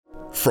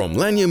From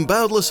Lanyon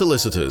Bowdler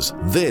Solicitors,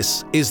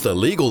 this is The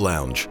Legal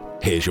Lounge.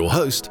 Here's your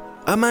host,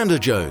 Amanda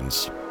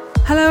Jones.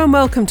 Hello and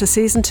welcome to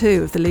Season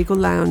 2 of The Legal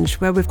Lounge,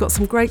 where we've got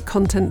some great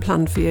content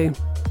planned for you.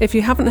 If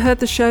you haven't heard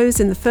the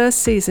shows in the first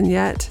season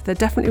yet, they're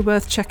definitely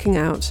worth checking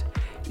out.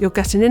 You'll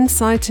get an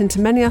insight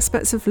into many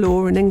aspects of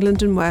law in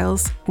England and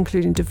Wales,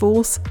 including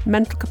divorce,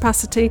 mental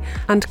capacity,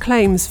 and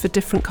claims for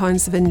different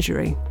kinds of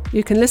injury.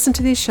 You can listen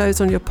to these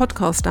shows on your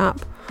podcast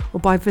app or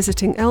by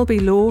visiting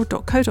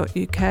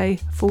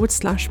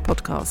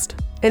lblaw.co.uk/podcast.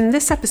 In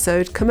this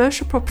episode,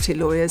 commercial property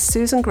lawyers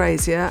Susan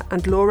Grazier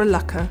and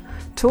Lougher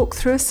talk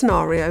through a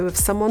scenario of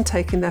someone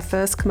taking their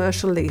first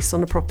commercial lease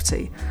on a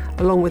property,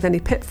 along with any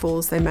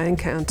pitfalls they may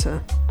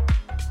encounter.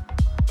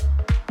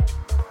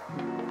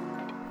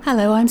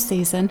 Hello, I'm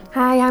Susan.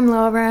 Hi, I'm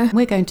Laura.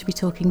 We're going to be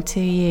talking to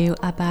you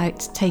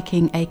about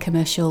taking a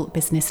commercial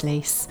business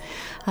lease.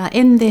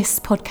 In this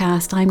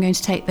podcast, I'm going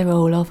to take the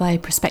role of a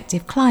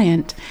prospective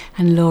client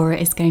and Laura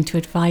is going to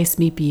advise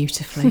me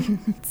beautifully.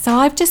 So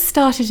I've just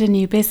started a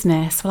new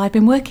business. Well, I've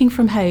been working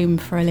from home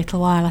for a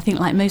little while. I think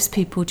like most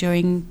people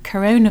during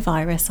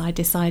coronavirus, I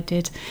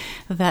decided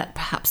that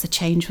perhaps a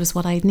change was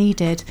what I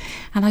needed.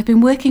 And I've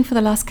been working for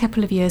the last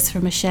couple of years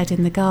from a shed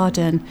in the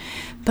garden.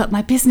 But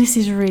my business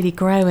is really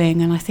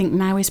growing and I think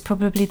now is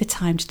probably the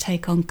time to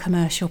take on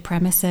commercial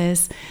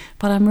premises.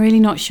 But I'm really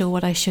not sure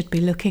what I should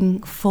be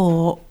looking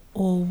for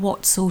or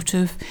what sort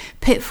of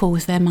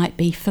pitfalls there might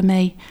be for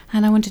me.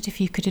 And I wondered if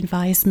you could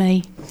advise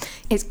me.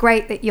 It's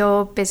great that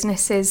your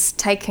business is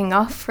taking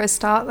off for a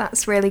start.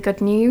 That's really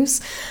good news.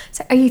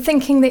 So are you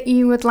thinking that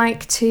you would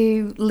like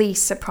to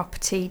lease a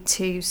property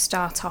to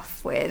start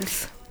off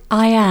with?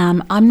 I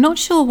am. I'm not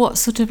sure what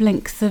sort of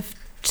length of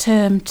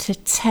term to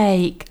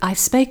take. I've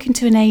spoken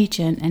to an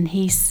agent and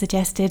he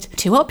suggested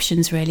two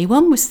options really.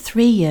 One was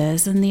 3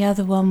 years and the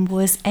other one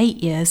was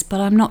 8 years,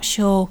 but I'm not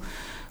sure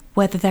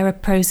whether there are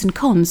pros and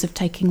cons of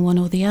taking one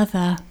or the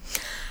other.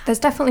 There's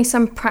definitely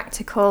some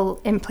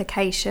practical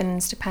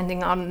implications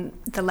depending on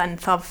the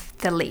length of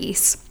the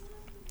lease.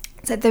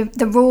 So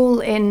the rule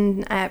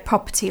in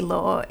property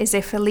law is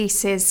if a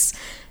lease is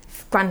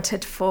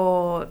granted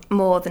for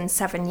more than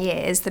 7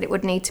 years, that it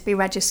would need to be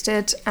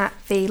registered at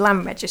the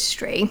land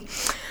registry.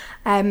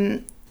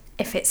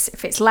 If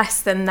it's less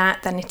than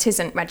that, then it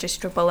isn't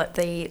registrable at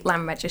the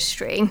land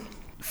registry.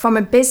 From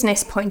a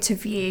business point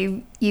of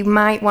view, you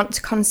might want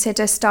to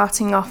consider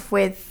starting off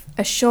with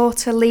a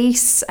shorter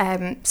lease,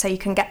 so you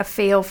can get a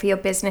feel for your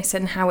business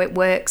and how it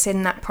works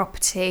in that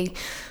property.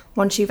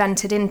 Once you've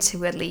entered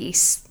into a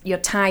lease, you're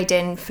tied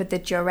in for the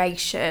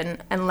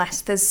duration unless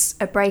there's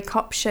a break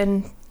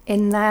option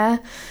in there,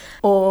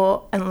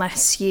 or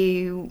unless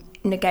you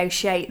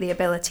negotiate the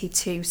ability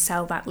to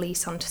sell that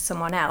lease onto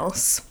someone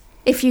else.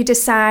 If you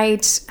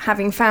decide,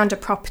 having found a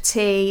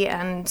property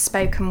and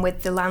spoken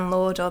with the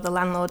landlord or the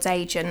landlord's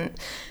agent,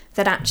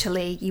 that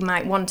actually you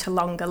might want a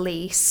longer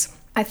lease,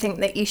 I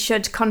think that you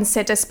should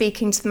consider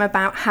speaking to them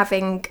about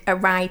having a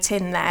right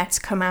in there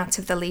to come out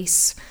of the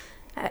lease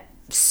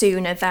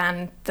sooner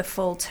than the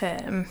full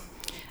term.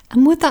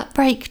 And would that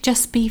break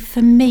just be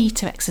for me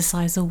to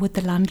exercise, or would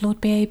the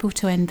landlord be able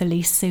to end the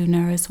lease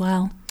sooner as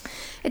well?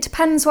 It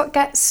depends what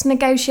gets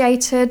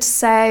negotiated.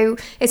 So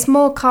it's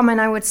more common,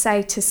 I would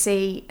say, to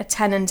see a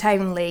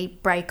tenant-only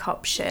break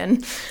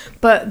option.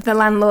 But the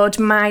landlord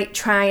might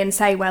try and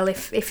say, well,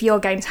 if you're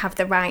going to have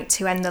the right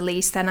to end the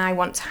lease, then I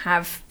want to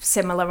have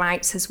similar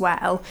rights as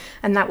well.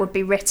 And that would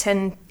be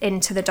written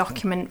into the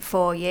document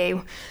for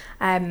you.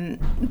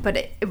 But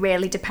it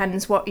really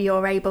depends what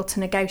you're able to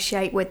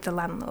negotiate with the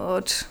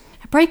landlord.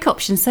 A break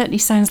option certainly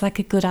sounds like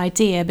a good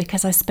idea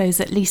because I suppose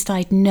at least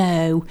I'd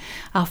know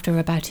after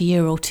about a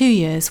year or 2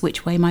 years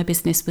which way my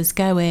business was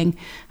going.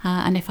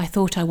 And if I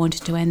thought I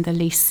wanted to end the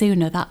lease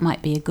sooner, that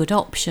might be a good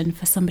option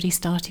for somebody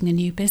starting a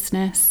new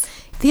business.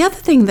 The other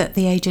thing that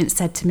the agent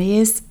said to me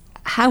is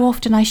how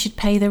often I should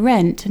pay the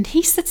rent, and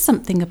he said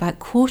something about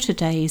quarter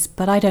days,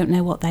 but I don't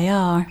know what they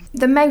are.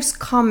 The most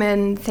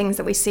common things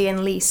that we see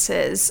in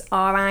leases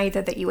are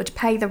either that you would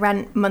pay the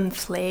rent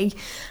monthly.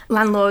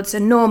 Landlords are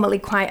normally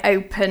quite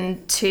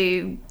open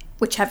to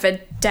whichever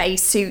day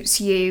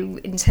suits you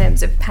in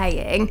terms of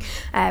paying,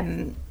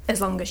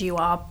 as long as you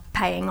are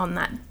paying on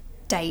that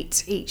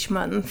date each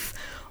month.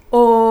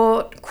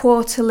 Or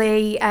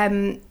quarterly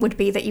would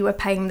be that you were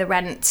paying the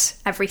rent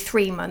every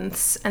 3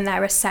 months and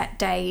there are set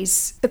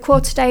days. The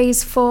quarter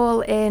days fall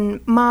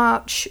in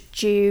March,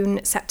 June,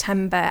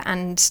 September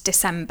and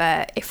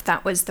December, if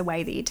that was the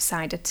way that you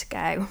decided to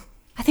go.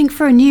 I think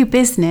for a new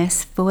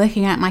business, for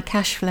working out my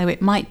cash flow,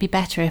 it might be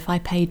better if I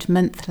paid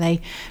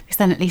monthly, because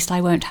then at least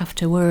I won't have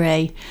to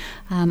worry.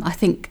 I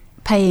think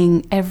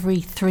paying every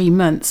 3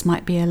 months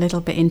might be a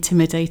little bit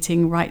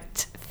intimidating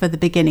right for the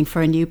beginning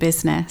for a new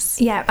business.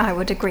 Yeah, I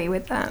would agree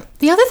with that.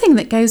 The other thing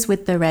that goes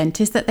with the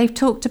rent is that they've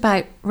talked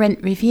about rent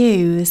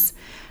reviews,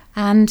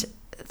 and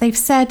they've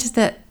said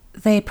that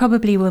they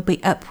probably will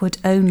be upward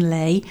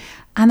only,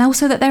 and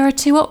also that there are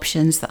two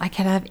options, that I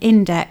can have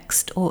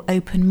indexed or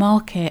open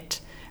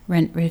market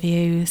rent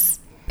reviews.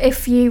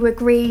 If you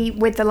agree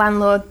with the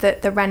landlord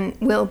that the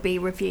rent will be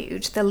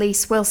reviewed, the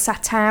lease will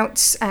set out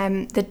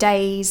the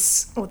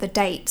days or the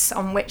dates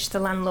on which the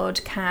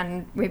landlord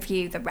can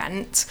review the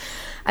rent.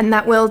 And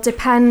that will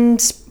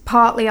depend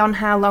partly on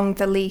how long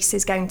the lease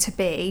is going to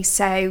be.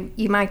 So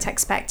you might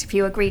expect, if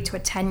you agree to a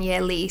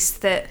 10-year lease,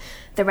 that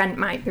the rent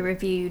might be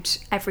reviewed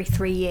every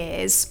 3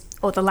 years,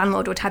 or the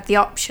landlord would have the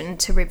option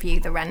to review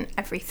the rent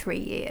every 3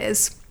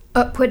 years.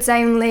 Upwards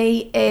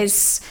only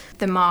is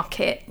the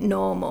market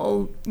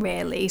normal,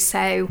 really.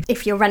 So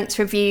if your rent's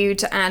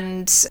reviewed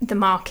and the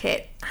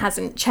market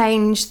hasn't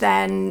changed,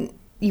 then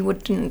you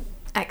wouldn't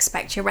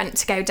expect your rent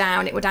to go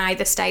down. It would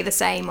either stay the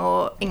same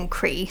or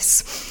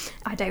increase.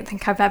 I don't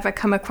think I've ever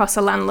come across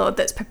a landlord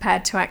that's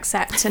prepared to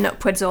accept an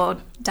upwards or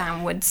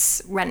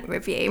downwards rent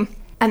review.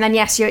 And then,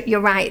 yes, you're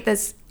right.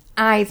 There's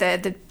either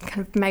the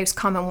kind of most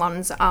common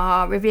ones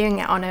are reviewing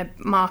it on a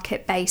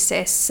market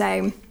basis.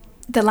 So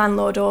the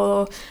landlord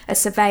or a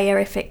surveyor,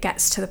 if it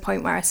gets to the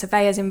point where a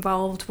surveyor's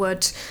involved,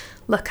 would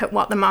look at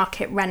what the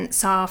market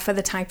rents are for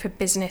the type of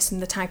business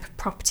and the type of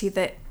property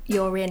that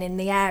you're in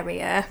the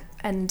area,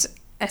 and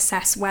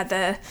assess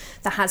whether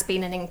there has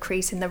been an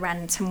increase in the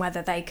rent and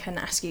whether they can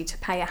ask you to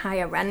pay a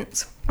higher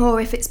rent. Or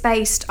if it's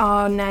based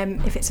on,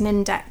 if it's an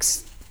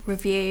index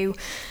review,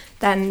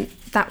 then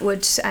that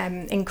would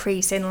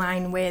increase in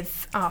line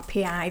with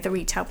RPI, the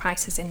Retail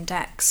Prices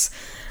Index,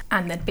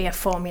 and there'd be a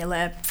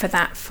formula for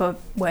that for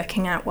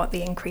working out what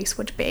the increase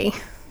would be.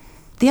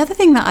 The other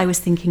thing that I was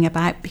thinking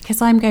about, because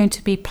I'm going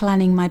to be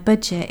planning my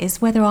budget, is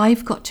whether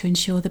I've got to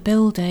insure the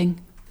building.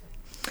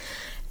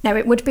 No,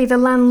 it would be the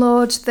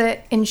landlord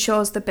that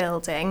insures the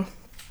building.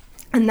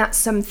 And that's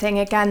something,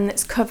 again,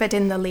 that's covered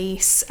in the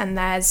lease. And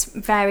there's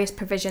various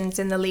provisions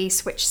in the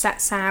lease which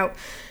sets out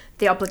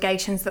the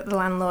obligations that the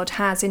landlord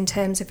has in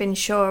terms of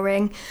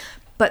insuring.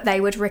 But they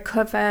would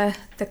recover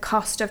the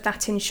cost of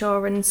that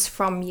insurance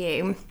from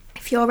you.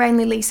 If you're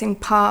only leasing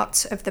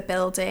part of the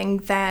building,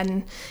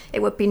 then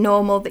it would be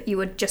normal that you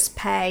would just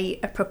pay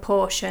a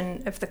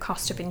proportion of the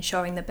cost of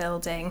insuring the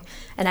building,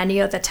 and any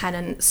other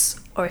tenants,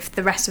 or if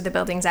the rest of the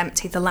building's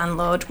empty, the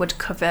landlord would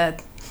cover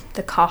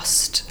the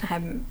cost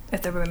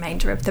of the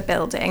remainder of the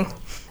building.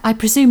 I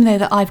presume, though,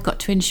 that I've got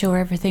to insure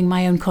everything,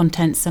 my own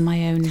contents and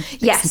my own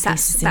bits Yes, and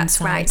pieces that's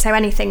inside. right. So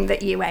anything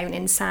that you own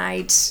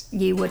inside,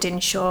 you would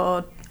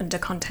insure under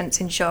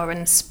contents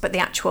insurance, but the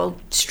actual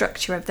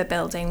structure of the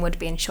building would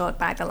be insured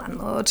by the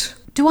landlord.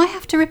 Do I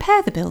have to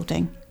repair the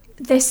building?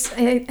 This,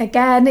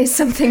 again, is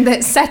something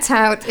that's set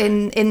out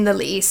in the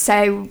lease.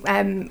 So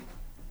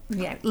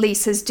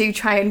leases do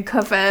try and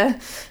cover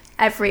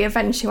every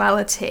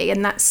eventuality,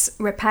 and that's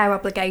repair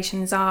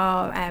obligations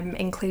are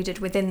included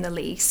within the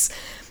lease.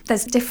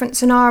 There's different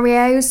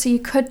scenarios, so you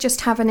could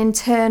just have an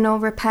internal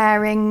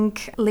repairing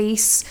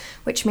lease,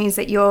 which means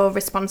that you're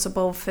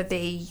responsible for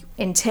the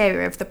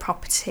interior of the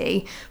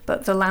property,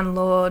 but the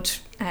landlord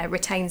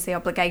retains the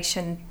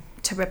obligation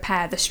to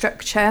repair the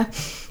structure.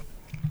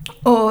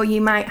 Or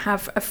you might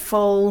have a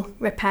full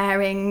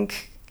repairing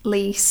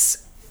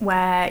lease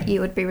where you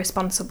would be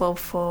responsible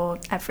for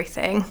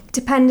everything.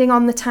 Depending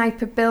on the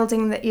type of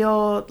building that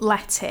you're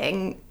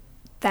letting,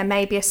 there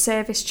may be a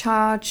service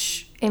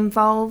charge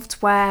involved,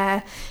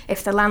 where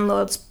if the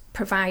landlord's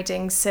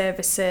providing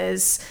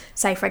services,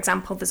 say for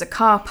example there's a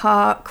car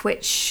park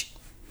which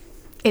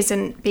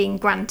isn't being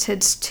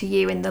granted to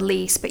you in the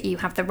lease, but you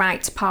have the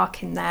right to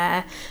park in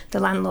there, the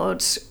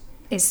landlord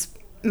is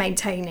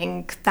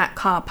maintaining that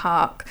car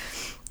park,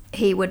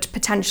 he would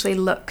potentially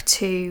look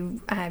to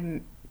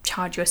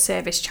charge you a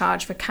service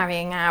charge for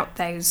carrying out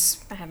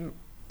those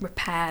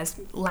repairs,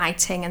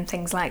 lighting and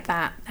things like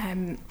that.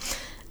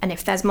 And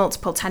if there's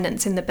multiple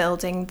tenants in the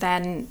building,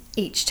 then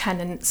each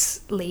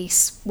tenant's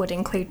lease would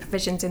include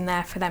provisions in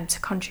there for them to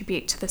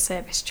contribute to the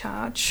service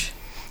charge.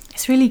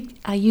 It's really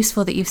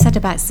useful that you've said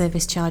about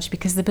service charge,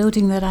 because the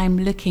building that I'm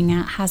looking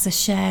at has a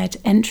shared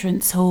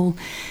entrance hall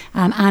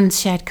and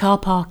shared car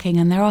parking,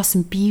 and there are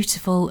some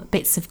beautiful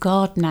bits of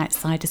garden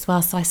outside as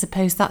well. So I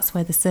suppose that's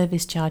where the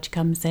service charge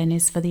comes in,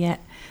 is for the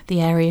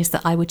areas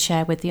that I would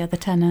share with the other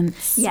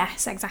tenants.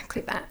 Yes,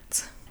 exactly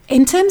that.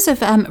 In terms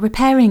of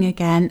repairing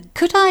again,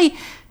 could I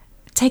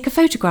take a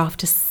photograph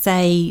to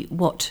say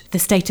what the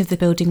state of the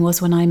building was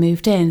when I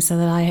moved in, so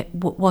that I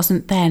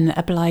wasn't then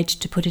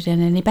obliged to put it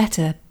in any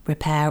better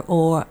repair,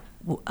 or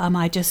am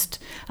I just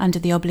under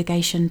the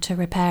obligation to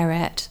repair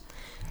it?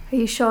 Are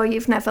you sure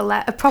you've never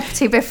let a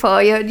property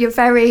before? You're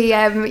very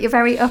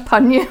up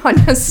on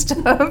your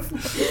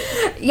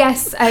stuff.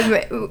 Yes,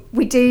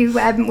 we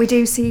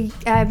do see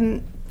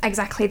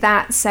exactly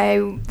that.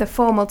 So the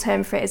formal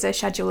term for it is a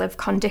schedule of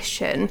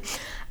condition,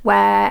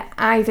 where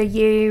either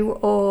you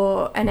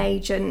or an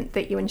agent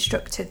that you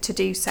instructed to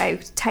do so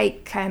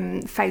take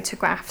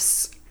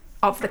photographs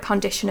of the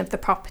condition of the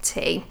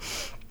property.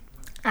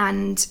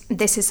 And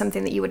this is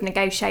something that you would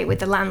negotiate with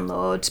the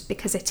landlord,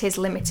 because it is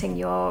limiting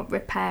your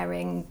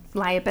repairing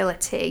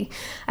liability.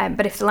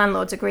 But if the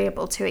landlord's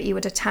agreeable to it, you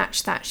would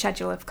attach that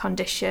schedule of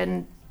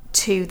condition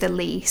to the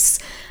lease,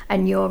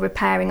 and your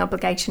repairing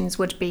obligations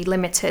would be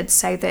limited,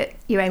 so that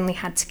you only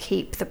had to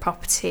keep the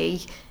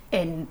property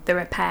in the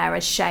repair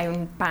as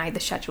shown by the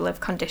schedule of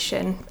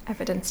condition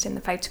evidenced in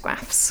the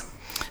photographs.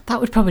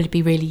 That would probably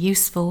be really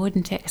useful,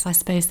 wouldn't it? Because I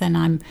suppose then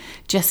I'm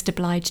just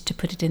obliged to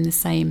put it in the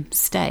same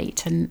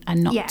state and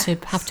not Yes. to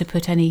have to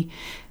put any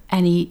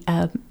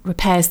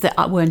repairs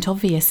that weren't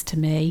obvious to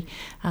me,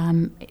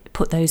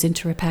 put those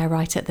into repair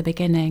right at the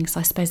beginning. So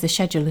I suppose the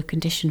schedule of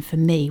condition for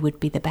me would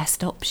be the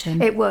best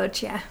option. It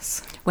would,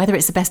 yes. Whether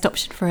it's the best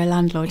option for a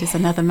landlord is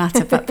another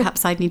matter, but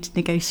perhaps I'd need to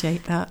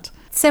negotiate that.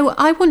 So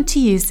I want to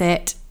use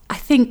it, I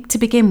think, to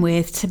begin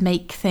with, to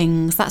make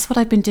things. That's what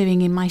I've been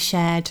doing in my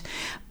shed.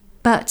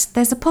 But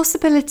there's a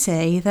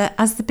possibility that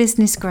as the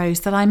business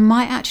grows, that I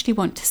might actually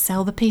want to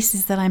sell the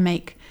pieces that I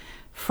make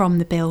from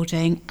the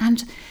building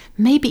and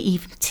maybe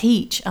even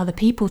teach other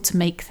people to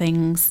make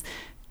things.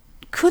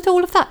 Could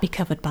all of that be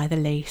covered by the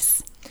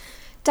lease?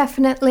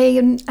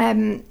 Definitely.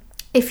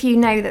 If you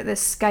know that there's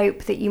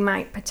scope that you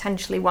might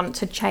potentially want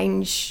to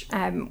change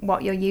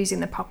what you're using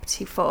the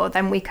property for,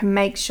 then we can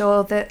make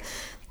sure that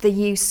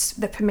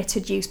the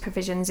permitted use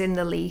provisions in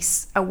the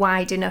lease are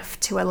wide enough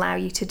to allow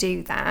you to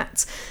do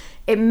that.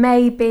 It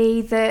may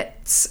be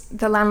that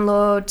the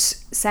landlord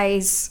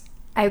says,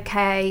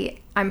 okay,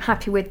 I'm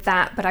happy with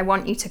that, but I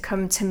want you to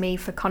come to me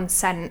for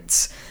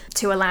consent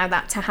to allow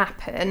that to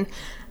happen.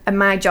 And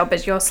my job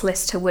as your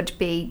solicitor would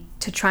be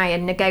to try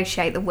and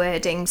negotiate the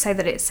wording so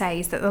that it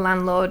says that the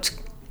landlord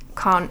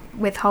can't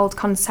withhold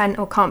consent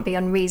or can't be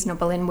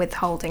unreasonable in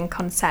withholding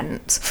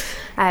consent.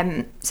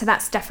 So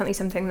that's definitely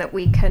something that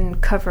we can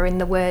cover in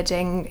the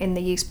wording in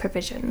the use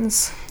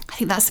provisions. I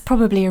think that's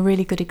probably a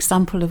really good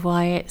example of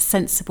why it's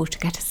sensible to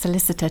get a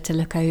solicitor to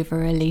look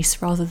over a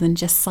lease rather than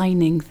just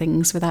signing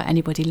things without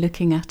anybody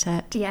looking at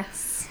it.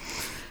 Yes.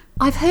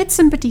 I've heard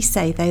somebody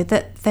say, though,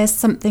 that there's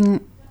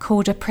something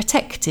called a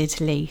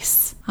protected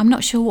lease. I'm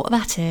not sure what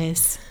that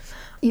is.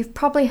 You've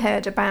probably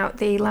heard about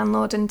the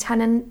Landlord and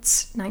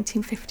Tenant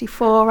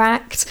 1954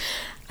 Act,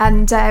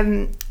 and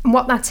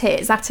what that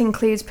is, that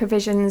includes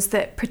provisions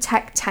that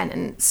protect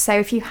tenants. So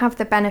if you have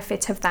the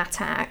benefit of that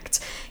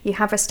act, you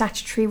have a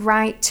statutory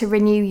right to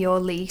renew your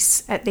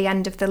lease at the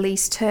end of the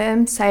lease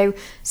term. So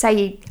say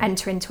you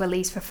enter into a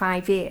lease for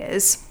 5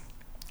 years.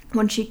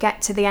 Once you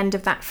get to the end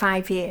of that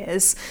 5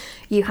 years,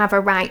 you have a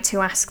right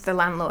to ask the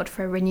landlord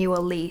for a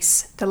renewal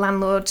lease. The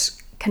landlord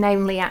can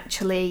only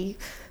actually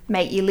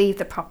make you leave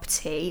the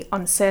property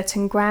on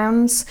certain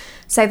grounds.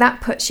 So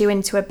that puts you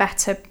into a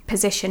better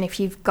position if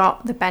you've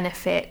got the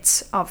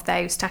benefit of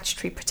those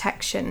statutory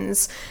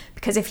protections.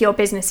 Because if your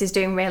business is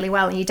doing really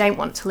well and you don't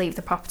want to leave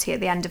the property at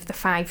the end of the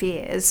 5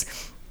 years,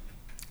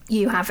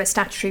 you have a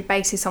statutory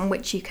basis on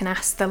which you can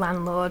ask the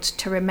landlord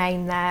to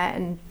remain there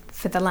and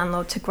for the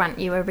landlord to grant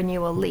you a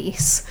renewal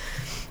lease.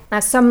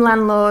 Now, some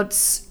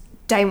landlords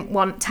don't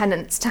want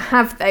tenants to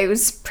have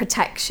those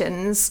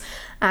protections,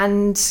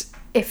 and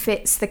if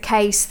it's the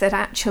case that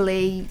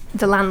actually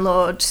the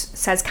landlord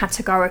says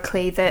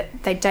categorically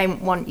that they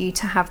don't want you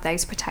to have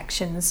those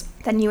protections,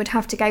 then you would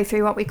have to go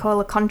through what we call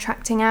a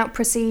contracting out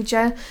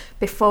procedure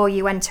before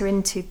you enter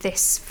into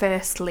this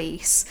first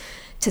lease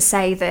to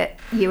say that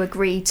you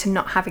agree to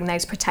not having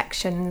those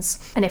protections.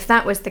 And if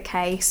that was the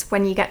case,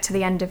 when you get to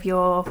the end of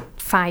your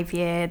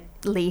 5-year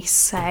lease,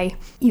 say,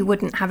 you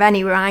wouldn't have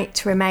any right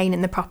to remain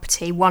in the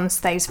property once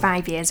those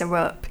 5 years are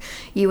up.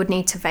 You would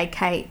need to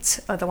vacate,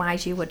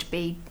 otherwise you would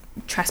be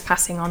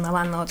trespassing on the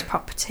landlord's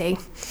property.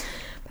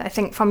 But I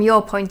think from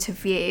your point of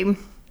view,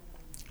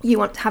 you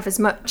want to have as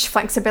much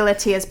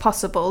flexibility as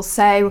possible,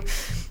 so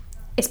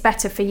it's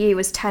better for you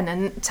as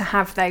tenant to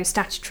have those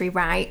statutory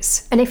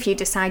rights. And if you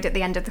decide at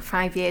the end of the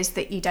 5 years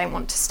that you don't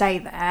want to stay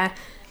there,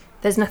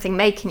 there's nothing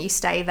making you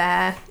stay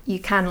there. You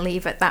can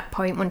leave at that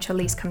point once your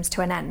lease comes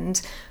to an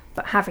end.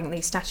 But having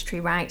these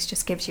statutory rights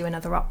just gives you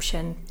another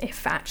option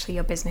if actually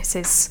your business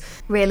is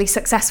really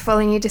successful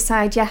and you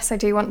decide, yes, I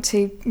do want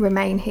to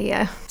remain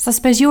here. So I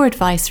suppose your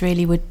advice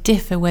really would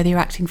differ whether you're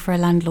acting for a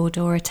landlord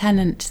or a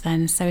tenant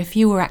then. So if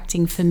you were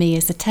acting for me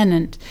as a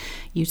tenant,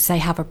 you'd say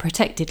have a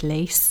protected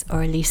lease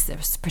or a lease that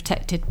was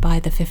protected by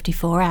the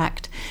 54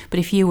 Act. But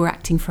if you were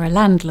acting for a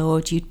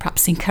landlord, you'd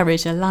perhaps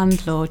encourage a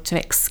landlord to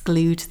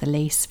exclude the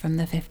lease from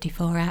the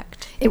 54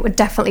 Act. It would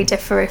definitely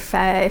differ if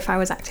I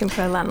was acting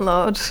for a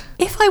landlord.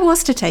 If I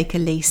was to take a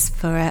lease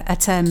for a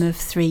term of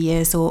 3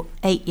 years or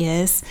 8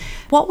 years,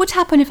 what would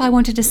happen if I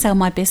wanted to sell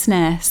my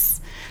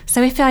business?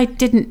 So if I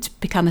didn't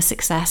become a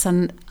success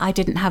and I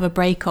didn't have a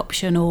break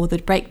option or the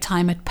break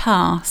time had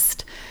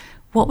passed,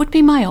 what would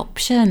be my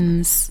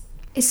options?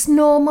 It's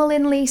normal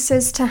in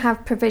leases to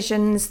have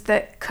provisions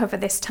that cover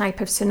this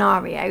type of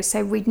scenario.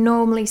 So we'd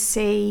normally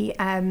see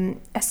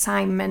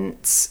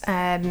assignments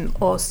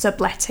or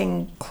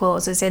subletting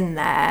clauses in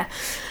there.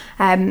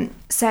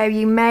 So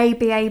you may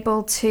be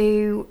able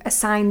to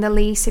assign the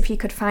lease if you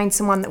could find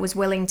someone that was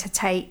willing to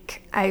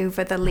take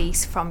over the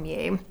lease from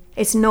you.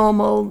 It's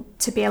normal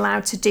to be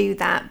allowed to do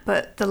that,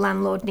 but the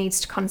landlord needs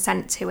to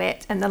consent to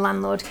it, and the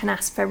landlord can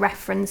ask for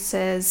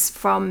references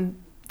from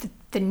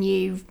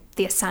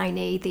the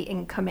assignee, the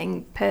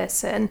incoming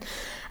person,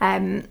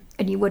 and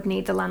you would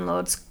need the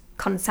landlord's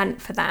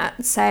consent for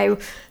that. So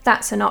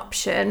that's an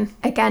option.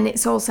 Again,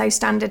 it's also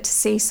standard to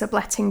see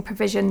subletting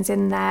provisions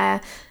in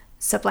there,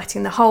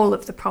 subletting the whole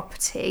of the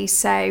property.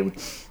 So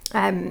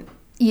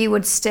you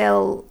would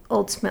still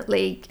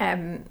ultimately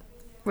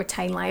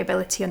retain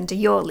liability under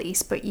your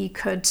lease, but you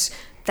could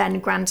then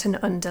grant an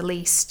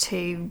underlease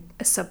to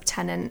a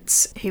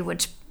subtenant who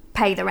would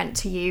pay the rent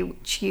to you,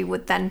 which you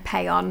would then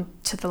pay on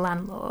to the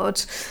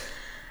landlord.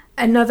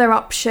 Another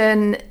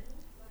option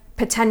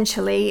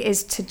potentially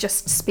is to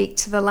just speak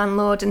to the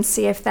landlord and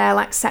see if they'll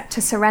accept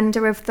a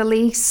surrender of the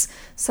lease.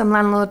 Some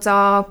landlords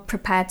are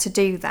prepared to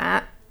do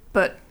that,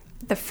 but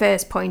the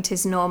first point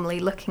is normally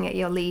looking at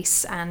your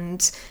lease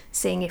and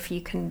seeing if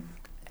you can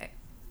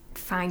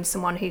find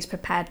someone who's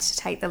prepared to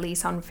take the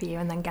lease on for you,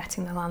 and then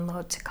getting the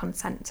landlord to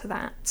consent to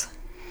that.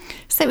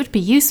 So it would be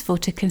useful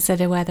to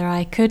consider whether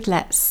I could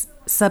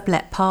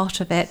sublet part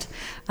of it.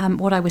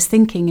 What I was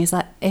thinking is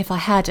that if I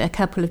had a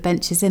couple of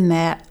benches in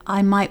there,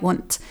 I might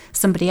want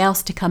somebody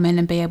else to come in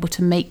and be able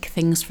to make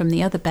things from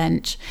the other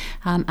bench,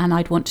 and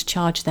I'd want to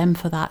charge them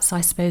for that. So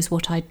I suppose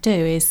what I'd do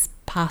is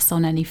pass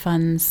on any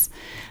funds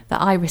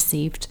that I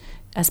received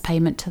as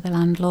payment to the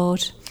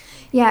landlord.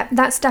 Yeah,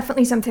 that's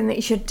definitely something that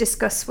you should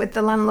discuss with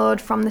the landlord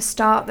from the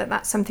start,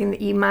 that's something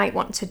that you might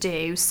want to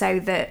do,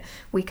 so that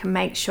we can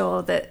make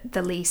sure that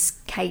the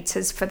lease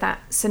caters for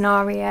that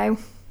scenario.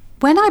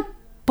 When I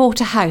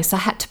bought a house, I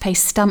had to pay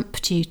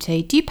stamp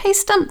duty. Do you pay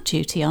stamp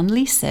duty on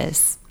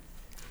leases?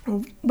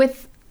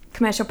 With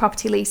commercial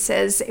property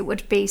leases, it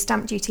would be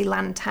stamp duty,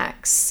 land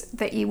tax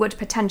that you would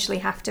potentially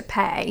have to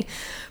pay,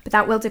 but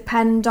that will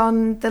depend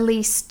on the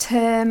lease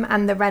term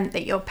and the rent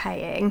that you're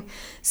paying.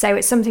 So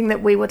it's something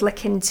that we would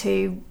look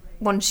into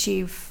once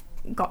you've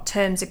got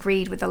terms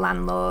agreed with the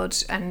landlord,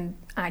 and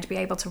I'd be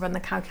able to run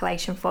the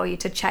calculation for you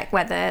to check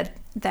whether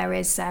there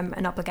is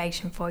an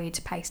obligation for you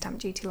to pay stamp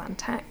duty, land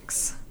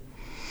tax.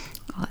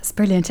 Oh, that's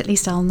brilliant. At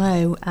least I'll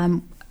know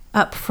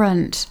up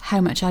front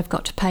how much I've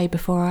got to pay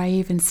before I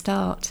even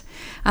start.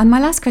 And my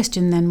last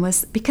question then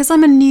was, because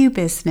I'm a new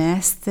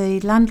business,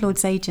 the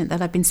landlord's agent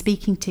that I've been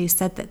speaking to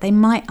said that they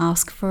might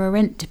ask for a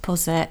rent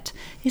deposit.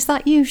 Is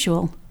that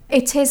usual?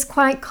 It is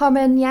quite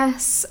common,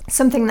 yes.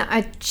 Something that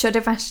I should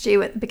have asked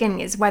you at the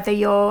beginning is whether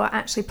you're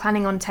actually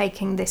planning on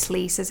taking this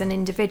lease as an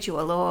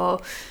individual,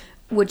 or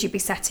would you be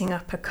setting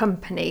up a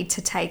company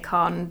to take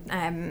on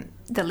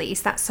the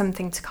lease? That's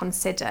something to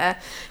consider.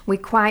 We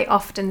quite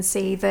often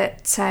see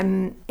that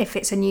if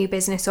it's a new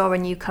business or a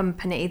new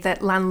company,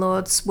 that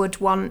landlords would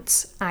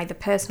want either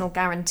personal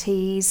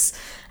guarantees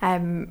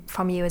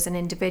from you as an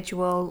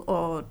individual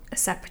or a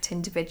separate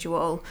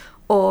individual,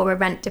 or a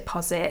rent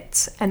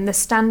deposit. And the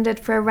standard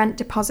for a rent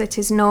deposit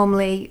is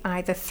normally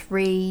either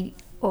 3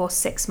 or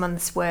 6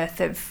 months worth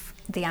of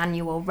the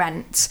annual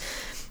rent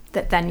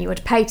that then you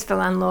would pay to the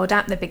landlord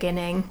at the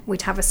beginning.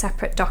 We'd have a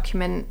separate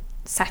document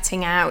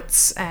setting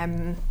out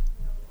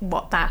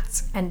what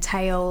that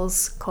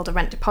entails, called a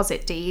rent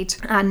deposit deed.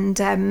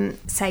 And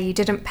say you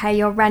didn't pay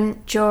your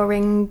rent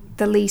during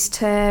the lease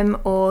term,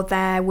 or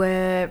there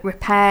were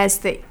repairs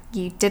that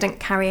you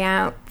didn't carry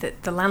out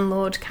that the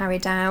landlord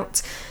carried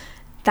out,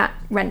 that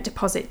rent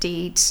deposit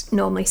deed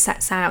normally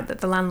sets out that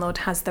the landlord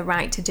has the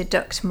right to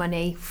deduct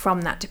money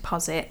from that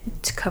deposit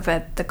to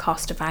cover the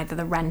cost of either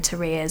the rent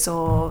arrears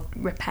or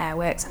repair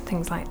works and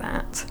things like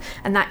that.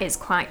 And that is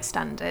quite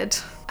standard.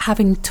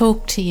 Having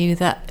talked to you,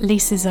 that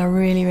leases are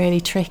really, really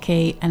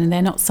tricky, and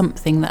they're not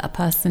something that a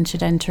person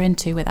should enter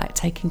into without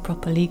taking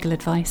proper legal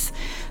advice.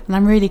 And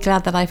I'm really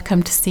glad that I've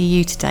come to see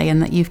you today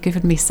and that you've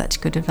given me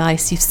such good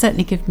advice. You've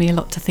certainly given me a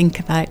lot to think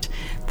about.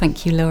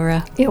 Thank you,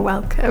 Laura. You're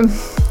welcome.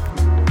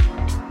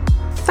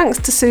 Thanks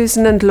to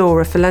Susan and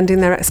Laura for lending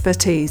their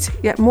expertise,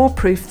 yet more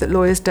proof that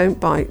lawyers don't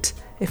bite.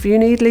 If you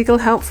need legal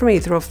help from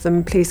either of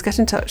them, please get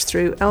in touch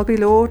through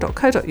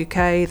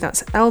lblaw.co.uk,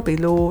 that's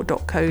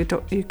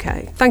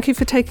lblaw.co.uk. Thank you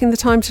for taking the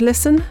time to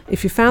listen.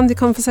 If you found the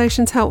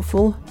conversations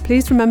helpful,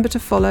 please remember to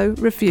follow,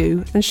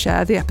 review and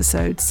share the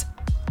episodes.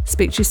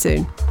 Speak to you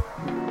soon.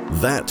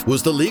 That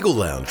was the Legal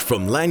Lounge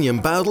from Lanyon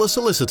Bowdler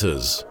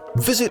Solicitors.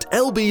 Visit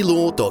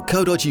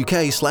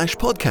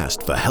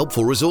lblaw.co.uk/podcast for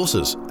helpful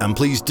resources, and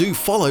please do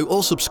follow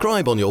or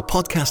subscribe on your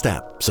podcast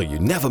app so you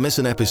never miss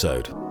an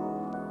episode.